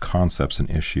methods, concepts, and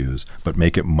issues, but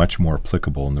make it much more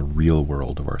applicable in the real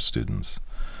world of our students,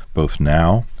 both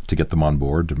now to get them on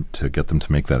board, to get them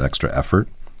to make that extra effort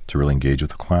to really engage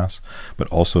with the class, but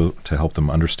also to help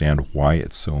them understand why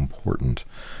it's so important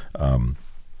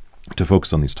to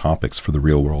focus on these topics for the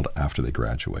real world after they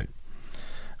graduate.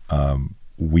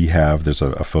 There's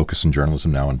a focus in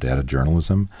journalism now on data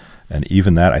journalism, and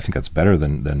even that, I think that's better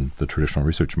than the traditional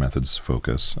research methods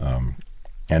focus.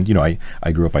 And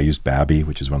I grew up, I used Babby,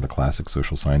 which is one of the classic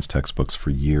social science textbooks, for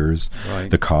years. Right.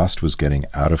 The cost was getting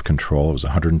out of control. It was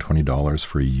 $120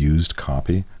 for a used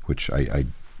copy, which I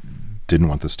didn't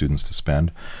want the students to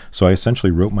spend. So I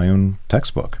essentially wrote my own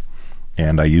textbook.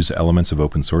 And I use elements of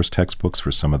open source textbooks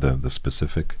for some of the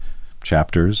specific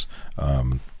chapters.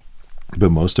 But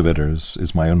most of it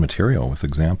is my own material with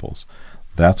examples.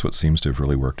 That's what seems to have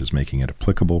really worked, is making it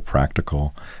applicable,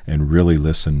 practical, and really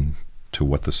listen to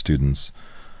what the students,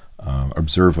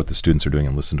 observe what the students are doing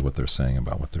and listen to what they're saying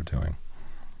about what they're doing.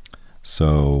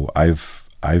 So I've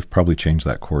probably changed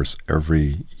that course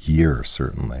every year,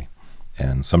 certainly.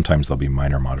 And sometimes there'll be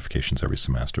minor modifications every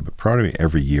semester, but probably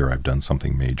every year I've done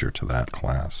something major to that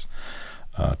class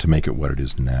to make it what it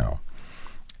is now.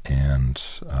 And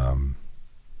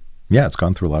yeah, it's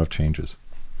gone through a lot of changes.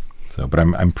 So, but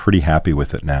I'm pretty happy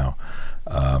with it now.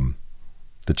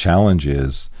 The challenge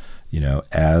is,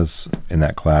 as in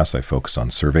that class, I focus on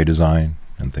survey design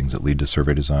and things that lead to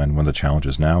survey design. One of the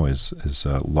challenges now is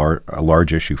a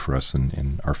large issue for us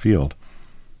in our field,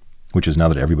 which is now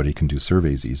that everybody can do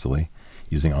surveys easily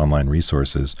using online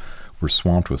resources, we're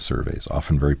swamped with surveys,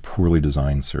 often very poorly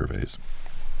designed surveys.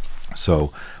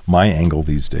 So my angle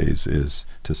these days is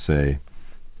to say,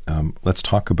 let's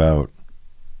talk about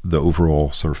the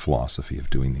overall sort of philosophy of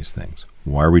doing these things.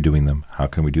 Why are we doing them? How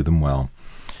can we do them well?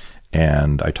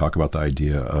 And I talk about the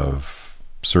idea of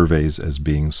surveys as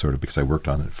being sort of, because I worked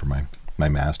on it for my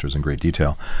master's in great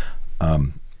detail,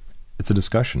 it's a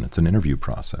discussion, it's an interview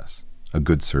process, a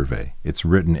good survey. It's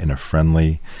written in a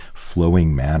friendly,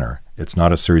 flowing manner. It's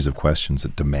not a series of questions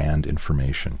that demand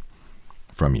information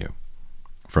from you,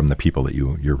 from the people that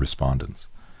your respondents.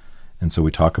 And so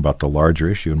we talk about the larger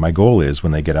issue. And my goal is,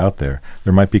 when they get out there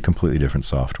might be completely different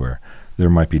software. There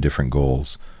might be different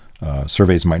goals.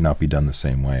 Surveys might not be done the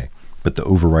same way. But the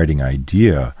overriding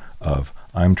idea of,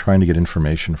 I'm trying to get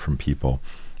information from people.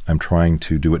 I'm trying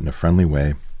to do it in a friendly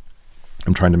way.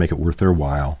 I'm trying to make it worth their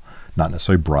while, not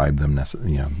necessarily bribe them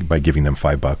by giving them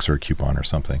 $5 or a coupon or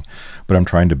something. But I'm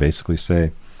trying to basically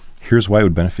say, here's why it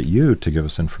would benefit you to give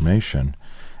us information.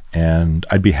 And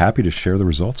I'd be happy to share the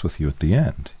results with you at the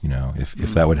end,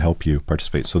 if that would help you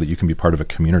participate, so that you can be part of a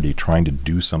community trying to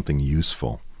do something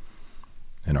useful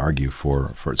and argue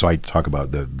for. So I talk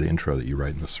about the intro that you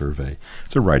write in the survey.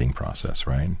 It's a writing process,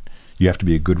 right? You have to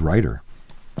be a good writer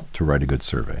to write a good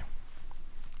survey.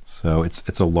 So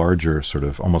it's a larger sort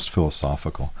of almost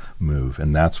philosophical move.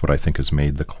 And that's what I think has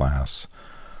made the class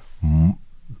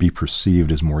be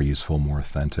perceived as more useful, more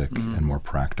authentic, and more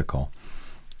practical.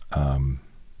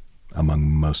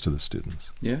 Among most of the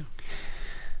students. Yeah.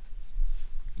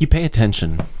 You pay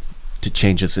attention to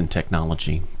changes in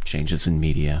technology, changes in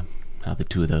media, how the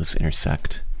two of those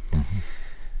intersect.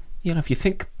 Mm-hmm. If you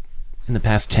think in the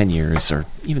past 10 years or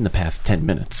even the past 10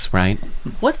 minutes, right?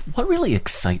 What really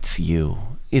excites you?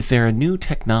 Is there a new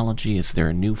technology? Is there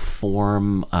a new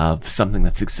form of something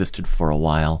that's existed for a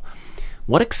while?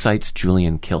 What excites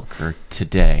Julian Kilker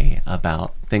today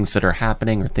about things that are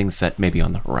happening or things that may be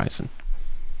on the horizon?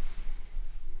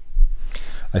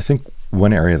 I think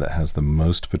one area that has the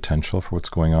most potential for what's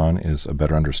going on is a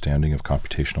better understanding of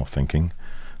computational thinking.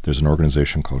 There's an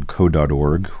organization called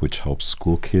code.org, which helps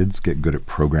school kids get good at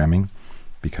programming,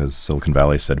 because Silicon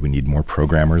Valley said we need more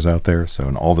programmers out there. So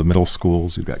in all the middle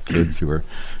schools, we've got kids who are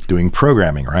doing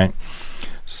programming, right?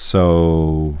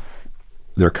 So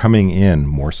they're coming in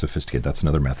more sophisticated. That's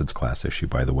another methods class issue,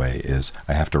 by the way, is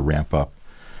I have to ramp up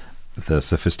the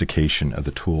sophistication of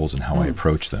the tools and how I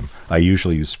approach them. I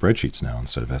usually use spreadsheets now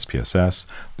instead of SPSS,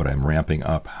 but I'm ramping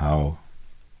up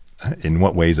in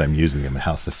what ways I'm using them and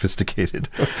how sophisticated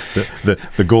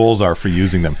the goals are for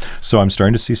using them. So I'm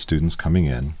starting to see students coming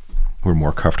in who are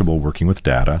more comfortable working with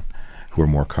data, who are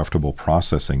more comfortable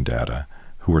processing data,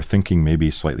 who are thinking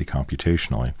maybe slightly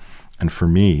computationally. And for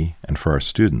me and for our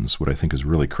students, what I think is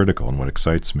really critical and what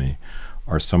excites me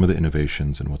are some of the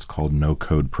innovations in what's called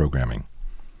no-code programming.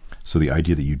 So the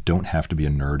idea that you don't have to be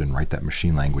a nerd and write that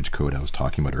machine language code I was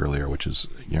talking about earlier, which is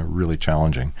really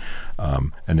challenging.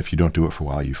 And if you don't do it for a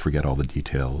while, you forget all the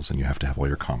details and you have to have all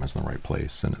your commas in the right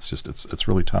place. And it's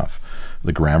really tough.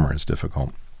 The grammar is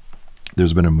difficult.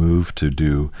 There's been a move to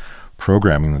do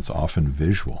programming that's often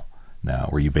visual now,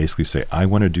 where you basically say, I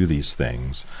want to do these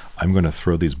things. I'm going to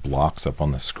throw these blocks up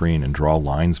on the screen and draw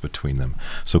lines between them.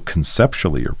 So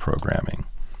conceptually you're programming,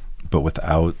 but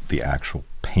without the actual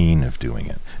pain of doing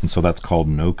it. And so that's called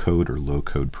no-code or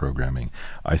low-code programming.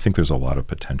 I think there's a lot of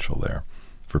potential there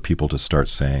for people to start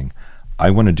saying,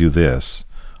 I want to do this.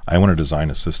 I want to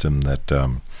design a system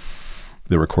that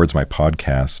records my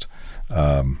podcast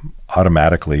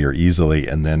automatically or easily,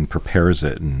 and then prepares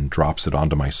it and drops it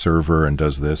onto my server and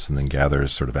does this, and then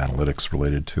gathers sort of analytics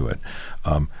related to it.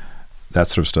 That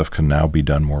sort of stuff can now be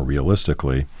done more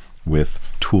realistically with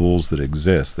tools that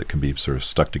exist that can be sort of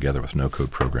stuck together with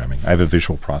no-code programming. I have a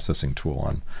visual processing tool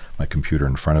on my computer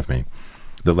in front of me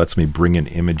that lets me bring in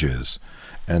images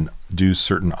and do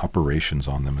certain operations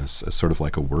on them as sort of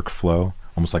like a workflow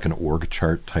almost like an org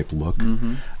chart type look.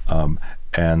 Mm-hmm.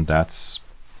 And that's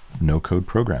no-code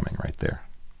programming right there.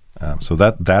 So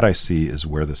that I see is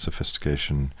where the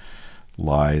sophistication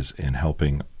lies in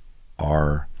helping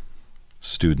our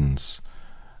students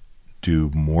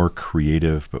do more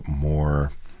creative but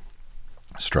more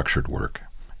structured work.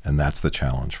 And that's the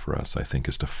challenge for us, I think,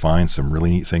 is to find some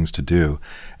really neat things to do,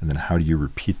 and then how do you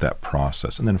repeat that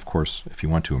process? And then, of course, if you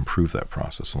want to improve that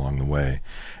process along the way,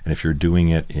 and if you're doing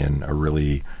it in a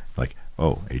really, like,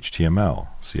 HTML,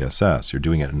 CSS, you're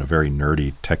doing it in a very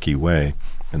nerdy, techie way,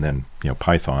 and then,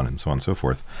 Python and so on and so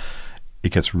forth,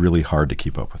 it gets really hard to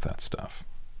keep up with that stuff.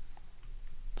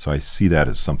 So I see that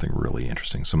as something really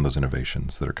interesting. Some of those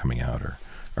innovations that are coming out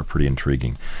are pretty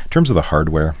intriguing. In terms of the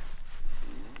hardware,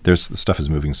 the stuff is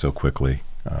moving so quickly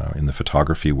in the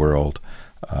photography world.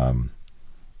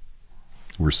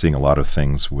 We're seeing a lot of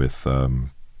things with,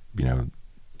 the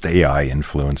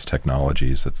AI-influenced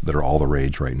technologies that are all the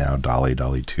rage right now,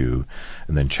 DALL-E 2,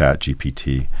 and then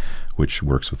ChatGPT, which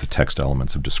works with the text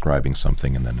elements of describing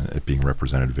something and then it being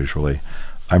represented visually.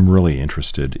 I'm really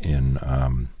interested in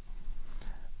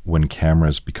when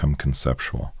cameras become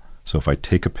conceptual. So if I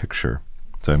take a picture,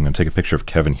 so I'm going to take a picture of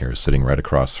Kevin here sitting right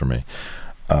across from me,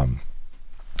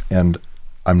 and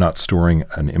I'm not storing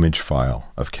an image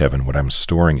file of Kevin. What I'm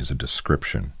storing is a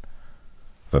description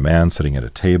of a man sitting at a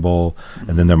table,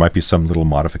 and then there might be some little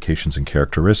modifications and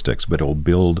characteristics, but it'll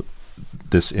build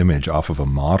this image off of a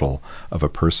model of a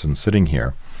person sitting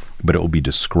here, but it will be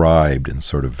described in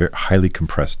sort of very highly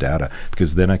compressed data,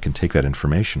 because then I can take that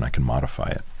information, I can modify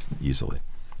it easily.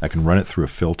 I can run it through a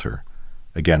filter,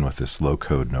 again with this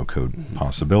low-code, no-code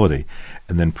possibility,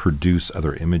 and then produce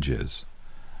other images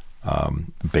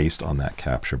based on that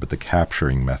capture. But the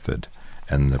capturing method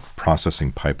and the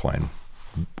processing pipeline,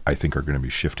 I think, are going to be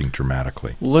shifting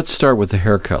dramatically. Let's start with the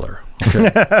hair color.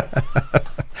 Okay.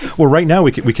 Well, right now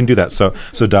we can do that. So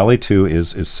DALL-E 2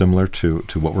 is similar to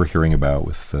what we're hearing about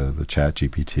with the Chat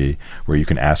GPT, where you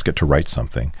can ask it to write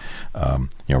something.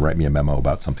 Write me a memo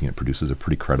about something. It produces a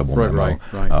pretty credible memo.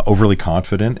 Right. Overly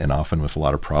confident and often with a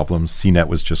lot of problems. CNET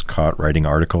was just caught writing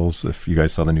articles, if you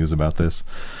guys saw the news about this.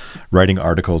 Writing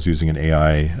articles using an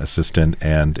AI assistant,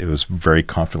 and it was very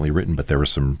confidently written, but there were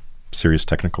some serious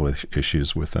technical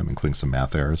issues with them, including some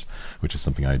math errors, which is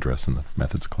something I address in the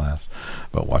methods class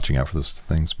about watching out for those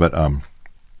things. But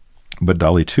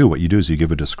DALL-E 2, what you do is you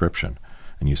give a description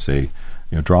and you say,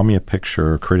 draw me a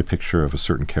picture, create a picture of a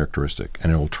certain characteristic,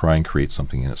 and it will try and create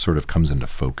something, and it sort of comes into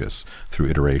focus through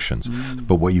iterations.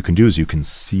 But what you can do is you can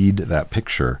seed that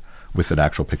picture with an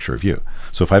actual picture of you.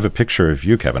 So if I have a picture of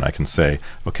you, Kevin, I can say,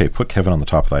 okay, put Kevin on the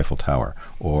top of the Eiffel Tower,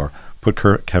 or put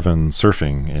Kevin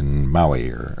surfing in Maui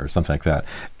or something like that.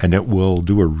 And it will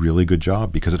do a really good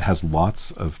job because it has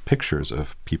lots of pictures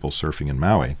of people surfing in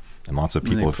Maui and lots of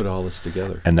people. And they put all this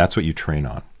together. And that's what you train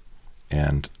on.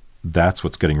 And that's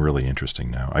what's getting really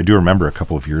interesting now. I do remember a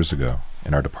couple of years ago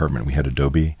in our department, we had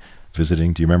Adobe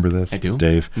visiting. Do you remember this? I do.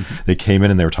 Dave? They came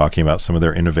in and they were talking about some of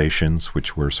their innovations,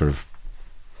 which were sort of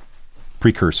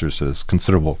precursors to this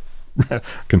considerably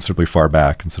far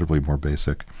back, considerably more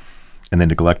basic. And they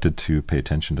neglected to pay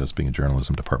attention to us being a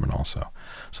journalism department also.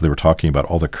 So they were talking about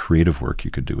all the creative work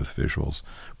you could do with visuals,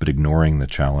 but ignoring the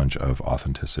challenge of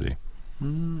authenticity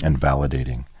and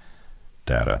validating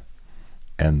data.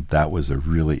 And that was a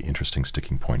really interesting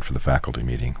sticking point for the faculty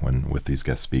meeting with these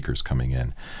guest speakers coming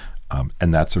in.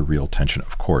 And that's a real tension,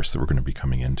 of course, that we're going to be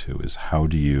coming into, is how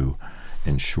do you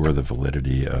ensure the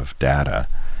validity of data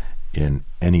in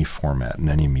any format, in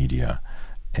any media.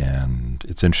 And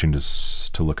it's interesting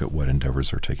to look at what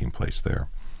endeavors are taking place there.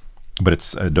 But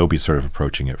it's Adobe sort of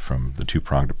approaching it from the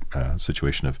two-pronged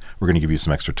situation of, we're going to give you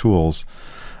some extra tools,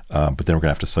 but then we're going to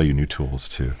have to sell you new tools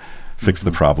to fix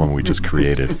the problem we just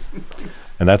created.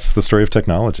 And that's the story of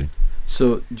technology.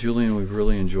 So, Julian, we've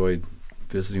really enjoyed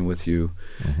visiting with you.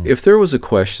 If there was a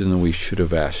question that we should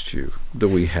have asked you that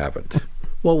we haven't,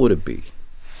 what would it be?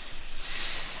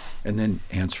 And then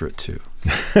answer it too.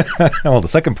 Well, the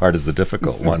second part is the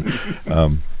difficult one.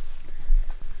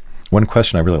 One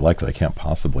question I really like that I can't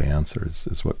possibly answer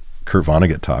is what Kurt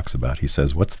Vonnegut talks about. He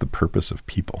says, what's the purpose of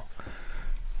people?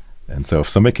 And so if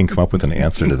somebody can come up with an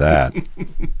answer to that,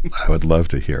 I would love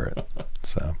to hear it.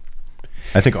 So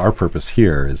I think our purpose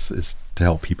here is to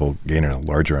help people gain a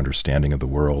larger understanding of the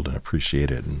world and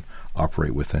appreciate it and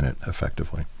operate within it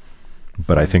effectively.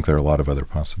 But I think there are a lot of other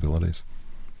possibilities.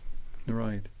 You're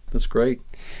right. That's great.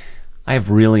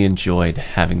 I've really enjoyed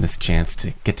having this chance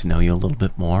to get to know you a little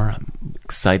bit more. I'm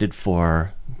excited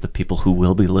for the people who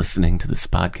will be listening to this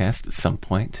podcast at some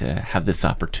point to have this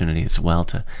opportunity as well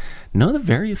to know the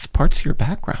various parts of your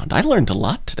background. I learned a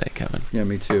lot today, Kevin. Yeah,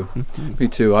 me too. Me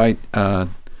too.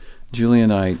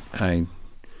 Julian, I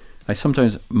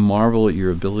sometimes marvel at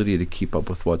your ability to keep up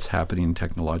with what's happening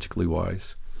technologically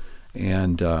wise,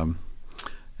 and I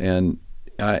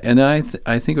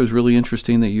think it was really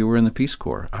interesting that you were in the Peace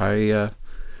Corps. I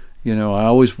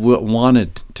always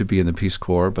wanted to be in the Peace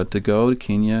Corps, but to go to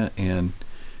Kenya and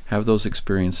have those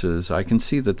experiences, I can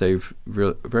see that they've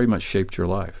very much shaped your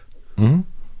life. Mm-hmm.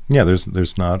 Yeah, there's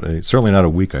certainly not a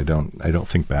week I don't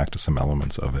think back to some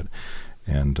elements of it,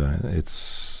 and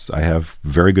I have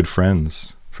very good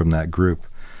friends from that group.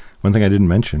 One thing I didn't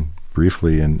mention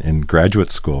briefly in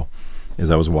graduate school is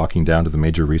I was walking down to the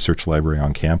major research library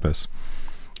on campus,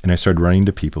 and I started running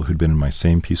into people who'd been in my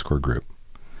same Peace Corps group.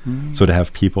 Mm. So to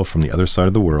have people from the other side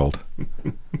of the world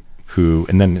who,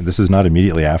 and then this is not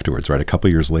immediately afterwards, right, a couple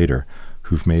years later,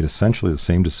 who've made essentially the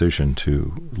same decision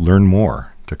to learn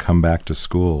more, to come back to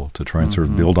school, to try and sort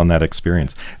of build on that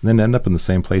experience, and then end up in the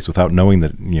same place without knowing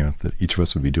that, that each of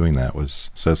us would be doing that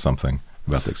says something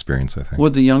about the experience, I think.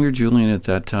 Would the younger Julian at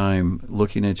that time,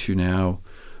 looking at you now,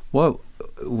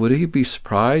 would he be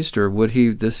surprised, or would he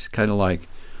this kind of like,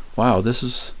 wow, this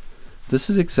is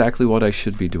exactly what I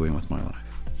should be doing with my life?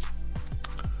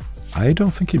 I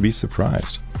don't think he'd be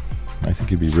surprised. I think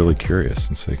he'd be really curious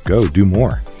and say, go do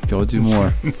more. Go do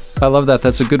more. I love that.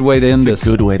 That's a good way to end this. It's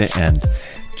a good way to end.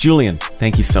 Julian,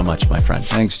 thank you so much, my friend.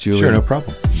 Thanks, Julian. Sure, no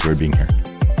problem. Enjoyed being here.